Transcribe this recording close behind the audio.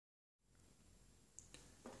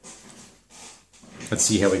Let's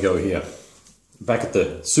see how we go here. Back at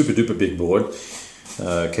the super duper big board,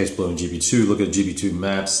 Case Blue and GB2. Look at GB2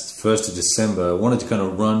 maps, 1st of December. I wanted to kind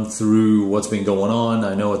of run through what's been going on.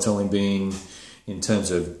 I know it's only been, in terms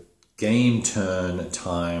of game turn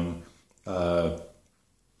time, 1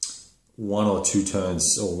 or 2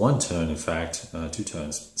 turns, or 1 turn in fact, 2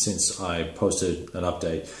 turns, since I posted an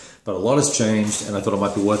update. But a lot has changed, and I thought it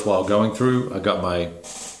might be worthwhile going through. I got my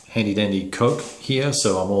handy dandy Coke here,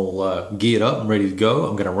 so I'm all geared up and ready to go.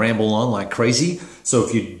 I'm going to ramble on like crazy. So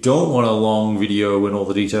if you don't want a long video and all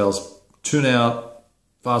the details, tune out,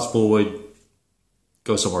 fast forward,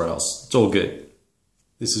 go somewhere else. It's all good.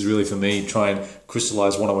 This is really for me, try and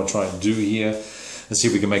crystallize what I want to try and do here and see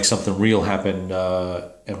if we can make something real happen,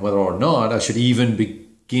 and whether or not I should even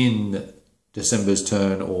begin December's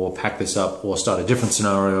turn or pack this up or start a different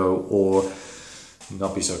scenario or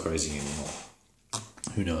not be so crazy anymore.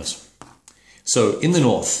 Who knows? So in the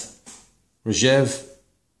north, Rzhev,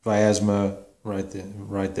 Vyazma, right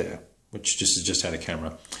there, which just had a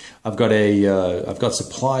camera. I've got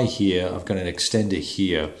supply here. I've got an extender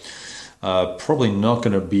here. Probably not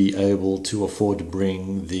going to be able to afford to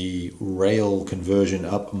bring the rail conversion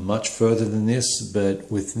up much further than this,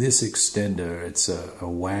 but with this extender, it's a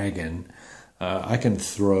wagon. I can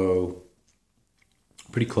throw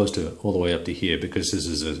pretty close to all the way up to here because this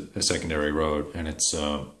is a secondary road, and it's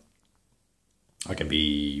I can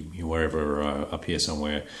be wherever up here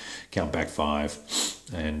somewhere, count back 5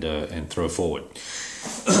 and throw forward.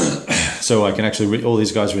 So I can actually, all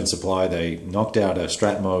these guys are in supply. They knocked out a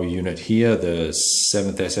Stratmo unit here. The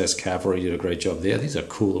 7th SS Cavalry did a great job there. These are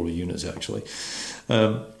cool little units actually.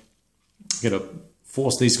 Gonna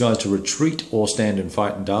force these guys to retreat or stand and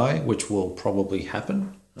fight and die, which will probably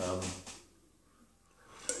happen.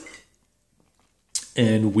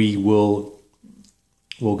 And we'll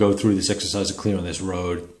go through this exercise of clearing this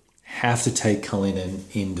road. Have to take Kalinin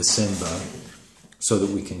in December so that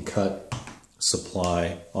we can cut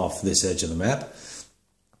supply off this edge of the map.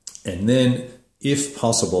 And then, if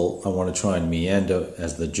possible, I want to try and meander,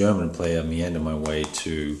 as the German player, meander my way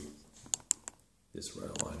to this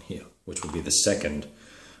rail line here, which would be the 2nd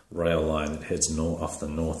rail line that heads off the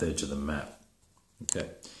north edge of the map. Okay.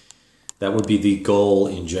 That would be the goal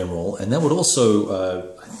in general, and that would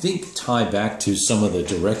also, I think, tie back to some of the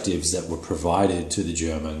directives that were provided to the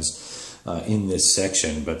Germans in this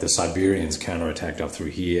section. But the Siberians counterattacked up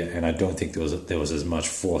through here, and I don't think there was as much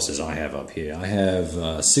force as I have up here. I have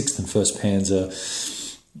 6th and 1st Panzer.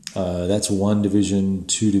 That's 1 division,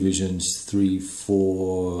 2 divisions, 3,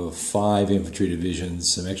 4, 5 infantry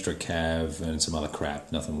divisions, some extra cav, and some other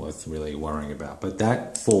crap. Nothing worth really worrying about. But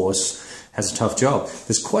that force has a tough job.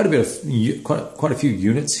 There's quite a few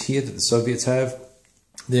units here that the Soviets have.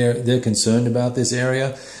 They're concerned about this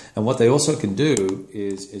area, and what they also can do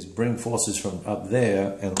is bring forces from up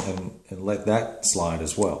there and let that slide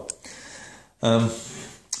as well.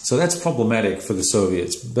 So that's problematic for the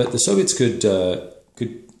Soviets. But the Soviets could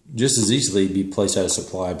just as easily be placed out of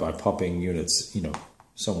supply by popping units,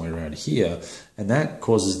 somewhere around here, and that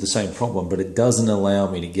causes the same problem. But it doesn't allow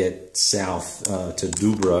me to get south to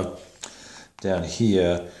Dubra down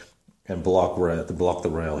here and block the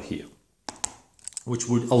rail here, which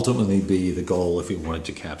would ultimately be the goal if we wanted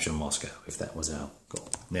to capture Moscow, if that was our goal.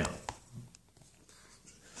 Now,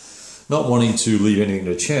 not wanting to leave anything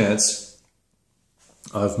to chance,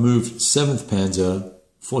 I've moved 7th Panzer,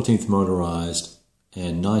 14th Motorized,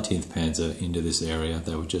 and 19th Panzer into this area.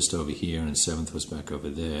 They were just over here, and 7th was back over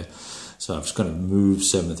there. So I've just kind of moved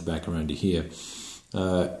 7th back around to here.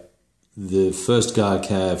 The 1st Guard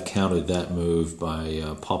Cav countered that move by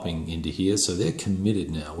popping into here, so they're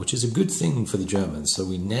committed now, which is a good thing for the Germans. So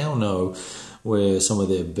we now know where some of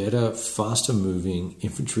their better, faster moving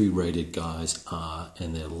infantry rated guys are,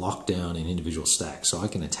 and they're locked down in individual stacks. So I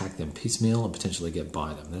can attack them piecemeal and potentially get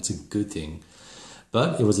by them. That's a good thing.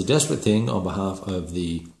 But it was a desperate thing on behalf of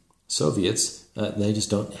the Soviets. They just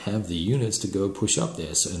don't have the units to go push up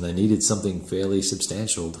there, and they needed something fairly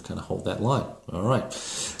substantial to kind of hold that line. All right,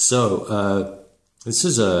 so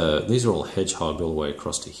these are all hedgehogged all the way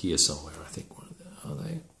across to here somewhere. I think. Are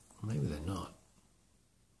they? Maybe they're not.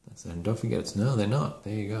 And don't forget, no, they're not.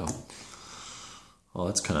 There you go. Oh,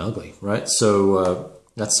 that's kind of ugly, right? So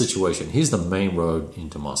that's the situation. Here's the main road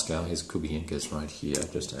into Moscow. Here's Kubienka's right here,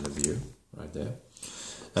 just out of view, right there.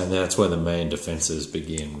 And that's where the main defenses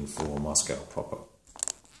begin for Moscow proper.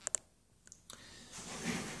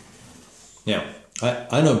 Now,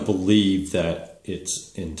 I don't believe that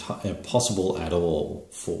it's impossible at all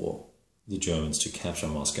for the Germans to capture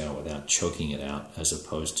Moscow without choking it out as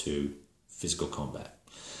opposed to physical combat.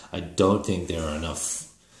 I don't think there are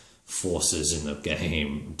enough forces in the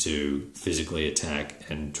game to physically attack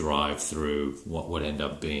and drive through what would end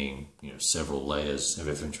up being, you know, several layers of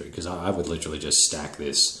infantry. Because I would literally just stack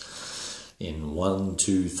this in 1,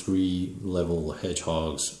 2, 3 level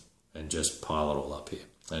hedgehogs and just pile it all up here.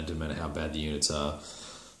 And it doesn't matter how bad the units are,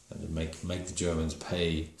 and make the Germans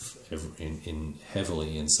pay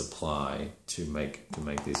heavily in supply to make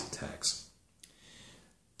these attacks.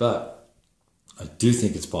 But I do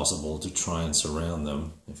think it's possible to try and surround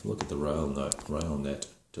them. If you look at the rail net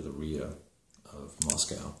to the rear of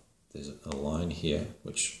Moscow, there's a line here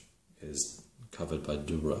which is covered by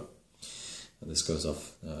Dubra. And this goes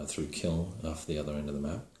off through Kiln, off the other end of the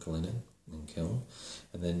map, Kalinin and Kiln.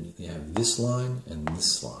 And then you have this line and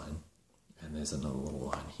this line, and there's another little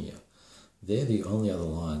line here. They're the only other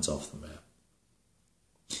lines off the map.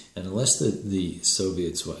 And unless the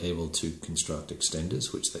Soviets were able to construct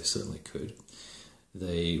extenders, which they certainly could,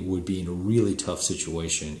 they would be in a really tough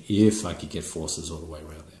situation if I could get forces all the way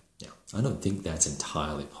around there. Now, I don't think that's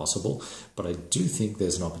entirely possible, but I do think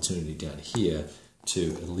there's an opportunity down here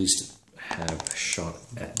to at least have a shot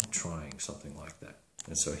at trying something like that.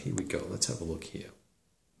 And so here we go. Let's have a look here.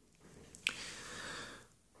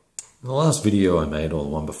 In the last video I made, or the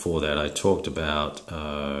one before that, I talked about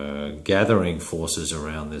gathering forces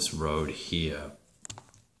around this road here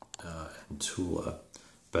in Tula,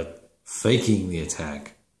 but faking the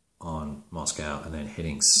attack on Moscow and then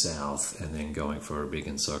heading south and then going for a big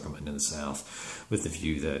encirclement in the south with the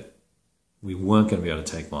view that we weren't going to be able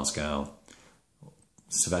to take Moscow.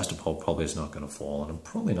 Sevastopol probably is not going to fall, and I'm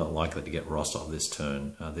probably not likely to get Rostov this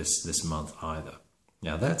turn, this month either.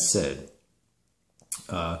 Now that said,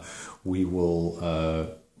 we will.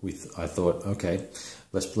 I thought, okay,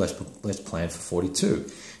 let's plan for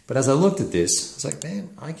 42. But as I looked at this, it's like, man,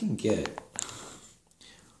 I can get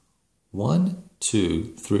 1,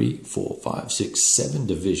 2, 3, 4, 5, 6, 7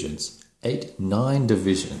 divisions, 8, 9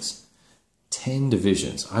 divisions, 10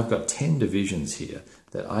 divisions. I've got 10 divisions here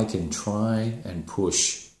that I can try and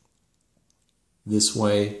push this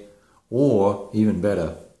way, or even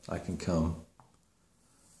better, I can come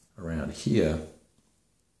around here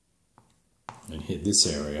and hit this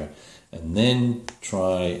area, and then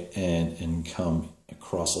try and come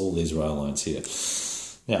across all these rail lines here.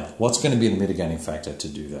 Now, what's going to be the mitigating factor to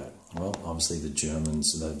do that? Well, obviously the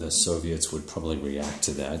Germans, the Soviets would probably react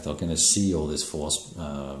to that. They're going to see all this force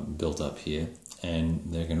built up here, and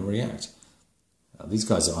they're going to react. These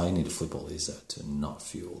guys, I need to flip all these to not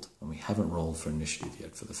fueled, and we haven't rolled for initiative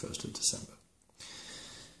yet for the 1st of December.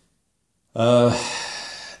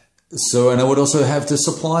 And I would also have to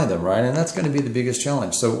supply them, right? And that's going to be the biggest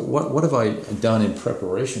challenge. So what have I done in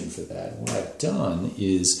preparation for that? What I've done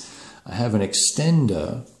is I have an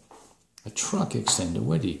extender, a truck extender.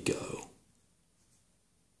 Where did he go?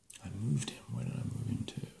 I moved him. Where did I move him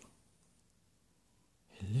to?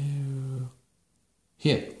 Hello?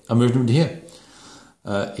 Here. I moved him to here.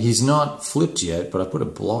 He's not flipped yet, but I put a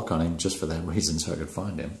block on him just for that reason so I could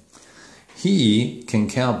find him. He can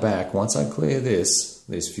count back, once I clear these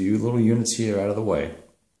few little units here out of the way,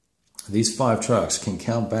 these 5 trucks can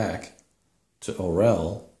count back to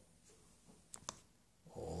Orel,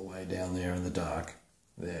 all the way down there in the dark,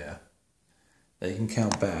 there. They can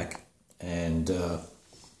count back and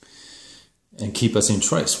keep us in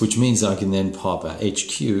trace, which means I can then pop a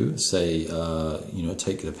HQ, say, you know,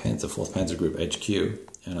 take the 4th Panzer Group HQ,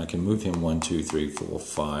 and I can move him 1, 2, 3, 4,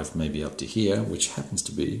 5, maybe up to here, which happens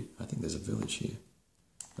to be, I think there's a village here.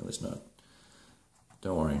 No, there's not.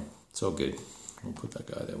 Don't worry, it's all good. We'll put that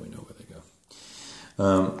guy there, we know where they go.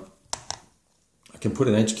 I can put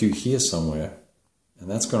an HQ here somewhere, and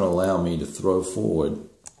that's going to allow me to throw forward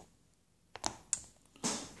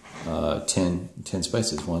 10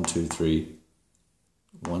 spaces. 1, 2, 3,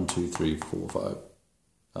 1, 2, 3, 4, 5.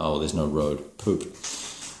 Oh, there's no road. Poop.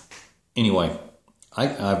 Anyway,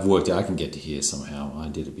 I've worked out I can get to here somehow. I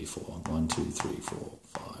did it before. 1, 2, 3, 4,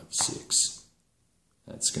 5, 6.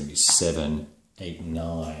 That's going to be 7, 8,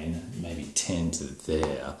 9, maybe 10 to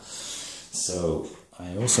there. So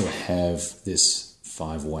I also have this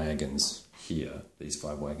 5 wagons here, these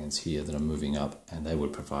 5 wagons here that are moving up, and they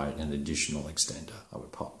would provide an additional extender. I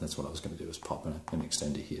would pop, that's what I was going to do, is pop an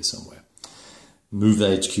extender here somewhere. Move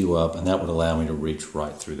the HQ up, and that would allow me to reach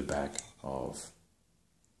right through the back of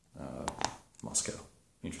Moscow.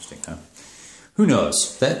 Interesting, huh? Who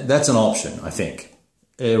knows? That's an option, I think.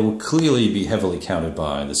 It will clearly be heavily countered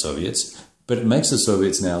by the Soviets, but it makes the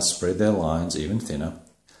Soviets now spread their lines even thinner.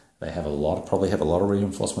 They have probably have a lot of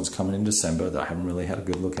reinforcements coming in December that I haven't really had a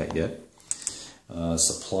good look at yet.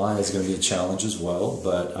 Supply is going to be a challenge as well,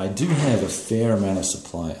 but I do have a fair amount of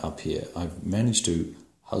supply up here. I've managed to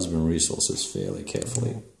husband resources fairly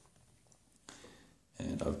carefully.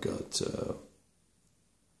 and I've got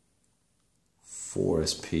 4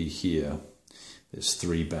 SP here. There's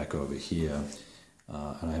 3 back over here.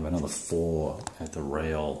 And I have another 4 at the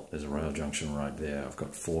rail. There's a rail junction right there. I've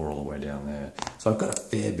got 4 all the way down there. So I've got a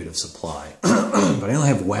fair bit of supply. But I only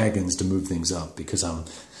have wagons to move things up because I'm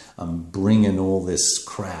bringing all this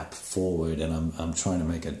crap forward, and I'm trying to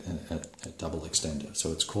make a double extender.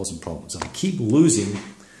 So it's causing problems. And I keep losing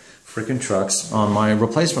freaking trucks on my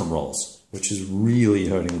replacement rolls, which is really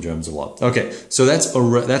hurting the Germans a lot. Okay, so that's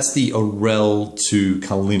the Orel to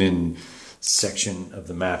Kalinin section of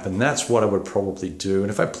the map, and that's what I would probably do. And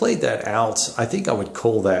if I played that out, I think I would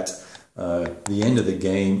call that the end of the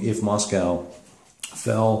game if Moscow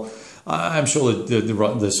fell. I'm sure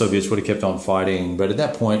the Soviets would have kept on fighting, but at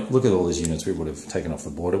that point, look at all these units we would have taken off the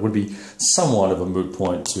board. It would be somewhat of a moot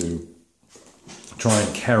point to try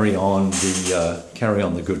and carry on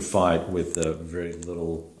the good fight with very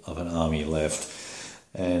little of an army left.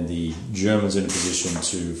 And the Germans in a position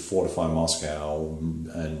to fortify Moscow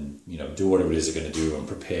and, you know, do whatever it is they're going to do and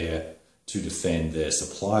prepare to defend their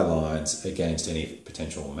supply lines against any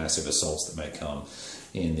potential massive assaults that may come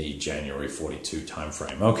in the January 42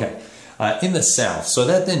 timeframe. Okay, in the south. So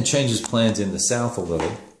that then changes plans in the south a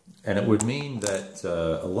little, and it would mean that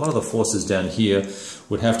a lot of the forces down here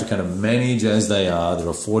would have to kind of manage as they are. There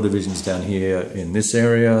are 4 divisions down here in this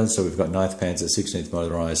area. So we've got 9th Panzer, 16th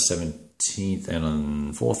Motorized, 17th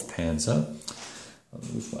and 4th Panzer.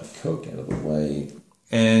 I'll move my coat out of the way.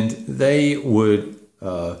 And they would,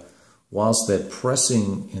 whilst they're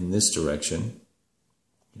pressing in this direction,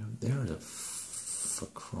 you know, there it is, for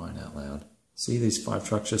crying out loud. See these 5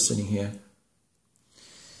 trucks just sitting here?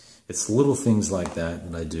 It's little things like that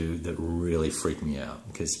that I do that really freak me out,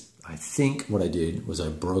 because I think what I did was I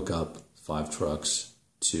broke up 5 trucks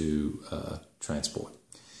to transport.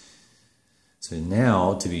 So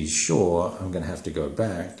now, to be sure, I'm going to have to go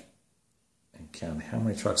back and count how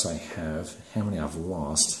many trucks I have, how many I've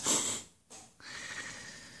lost.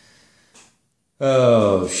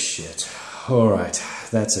 Oh, shit. All right,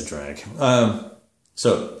 that's a drag.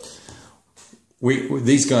 So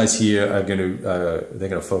these guys here are going to they're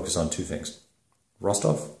going to focus on 2 things: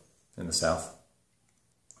 Rostov in the south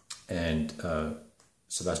and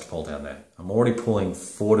Sevastopol down there. I'm already pulling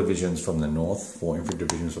 4 divisions from the north, 4 infantry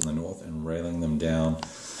divisions from the north, and railing them down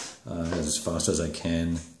as fast as I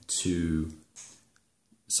can to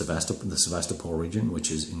the Sevastopol region, which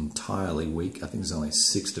is entirely weak. I think there's only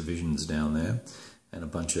 6 divisions down there and a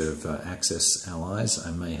bunch of Axis allies.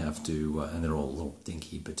 I may have to, and they're all little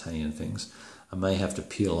dinky battalion things, I may have to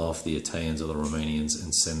peel off the Italians or the Romanians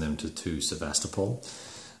and send them to Sevastopol.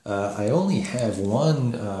 I only have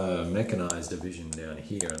 1 mechanized division down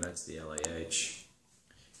here, and that's the LAH.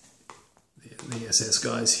 The SS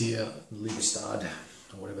guys here, Liebestad,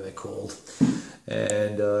 or whatever they're called,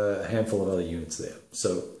 and a handful of other units there.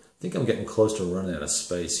 So I think I'm getting close to running out of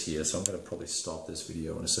space here, so I'm going to probably stop this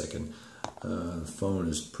video in a second. The phone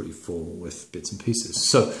is pretty full with bits and pieces.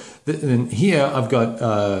 So and here I've got,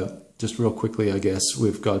 just real quickly I guess,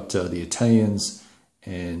 we've got the Italians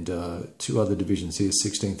and 2 other divisions here,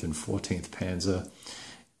 16th and 14th Panzer.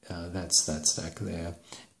 That's that stack there.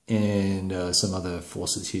 And some other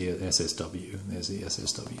forces here, SSW. There's the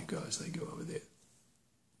SSW guys, they go over there.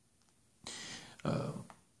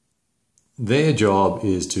 Their job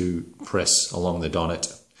is to press along the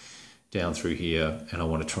Donets down through here, and I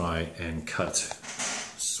want to try and cut,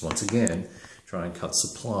 once again, try and cut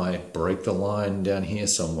supply, break the line down here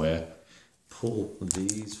somewhere, pull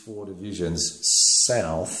these 4 divisions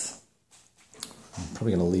south. I'm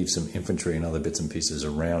probably going to leave some infantry and other bits and pieces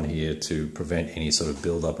around here to prevent any sort of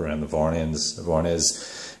build-up around the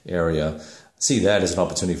Voronezh area. See that as an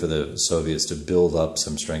opportunity for the Soviets to build up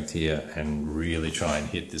some strength here and really try and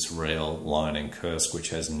hit this rail line in Kursk,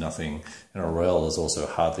 which has nothing, and a rail is also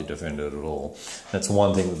hardly defended at all. That's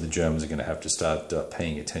one thing that the Germans are going to have to start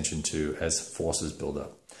paying attention to as forces build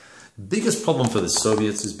up. The biggest problem for the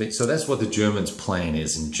Soviets is big, so that's what the Germans' plan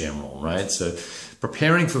is in general, right? So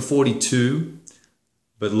preparing for 42,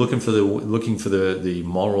 but looking for the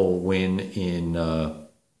moral win in the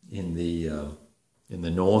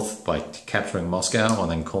north by capturing Moscow and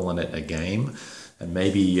then calling it a game, and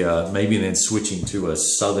maybe then switching to a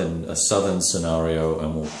southern scenario,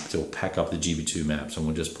 and we'll pack up the GBII maps and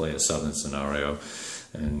we'll just play a southern scenario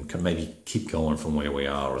and can maybe keep going from where we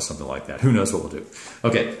are or something like that. Who knows what we'll do.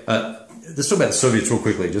 Okay, let's talk about the Soviets real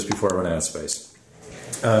quickly just before I run out of space.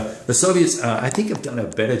 The Soviets, I think, have done a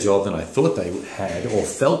better job than I thought they had or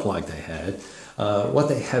felt like they had What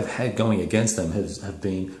they have had going against them have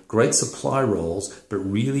been great supply rolls, but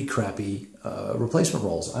really crappy replacement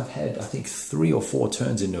rolls. I've had, I think, 3 or 4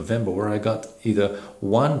 turns in November where I got either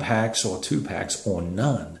 1 packs or 2 packs or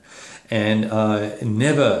none, and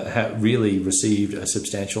never have really received a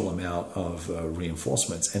substantial amount of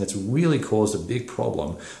reinforcements. And it's really caused a big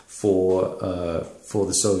problem for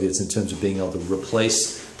the Soviets in terms of being able to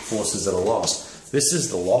replace forces that are lost. This is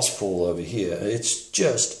the lost pool over here. It's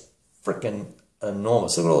just freaking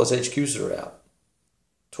enormous. Look at all those HQs that are out.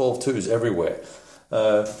 12 twos everywhere.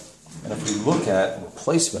 And if we look at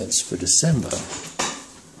replacements for December,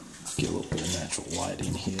 get a little bit of natural light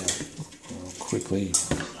in here real quickly.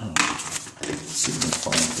 Let's see if we can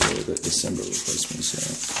find where the December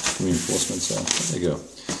replacements reinforcements are. There you go.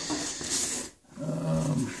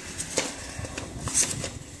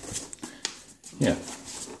 Yeah.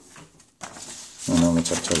 Oh no,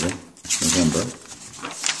 it's October, November.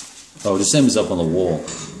 Oh, December's up on the wall.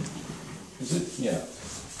 Is it? Yeah.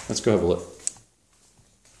 Let's go have a look.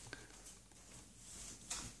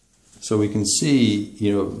 So we can see,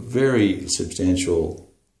 very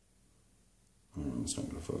substantial. It's not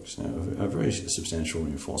going to focus now. A very substantial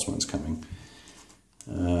reinforcements coming,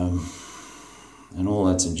 and all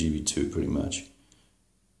that's in GB2 pretty much.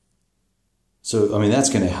 So I mean that's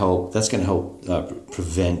going to help. That's going to help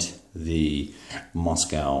prevent the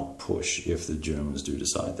Moscow push if the Germans do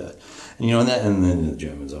decide that. And and then the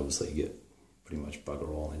Germans obviously get pretty much bugger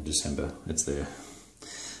all in December. It's their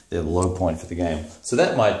low point for the game. So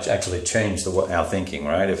that might actually change our thinking,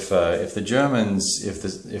 right? If the Germans,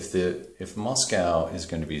 if Moscow is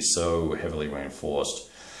going to be so heavily reinforced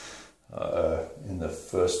in the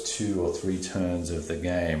first 2 or 3 turns of the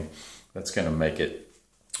game, that's going to make it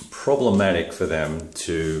problematic for them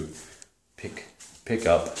to pick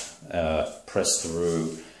up, press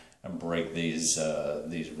through, and break these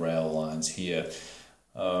rail lines here.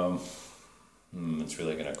 It's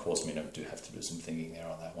really going to cause me to have to do some thinking there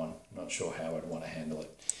on that one. I'm not sure how I'd want to handle it.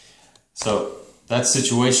 So that's the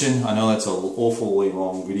situation. I know that's an awfully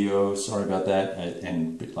long video. Sorry about that.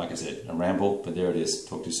 And like I said, a ramble, but there it is.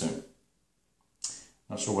 Talk to you soon.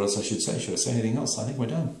 Not sure what else I should say. Should I say anything else? I think we're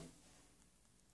done.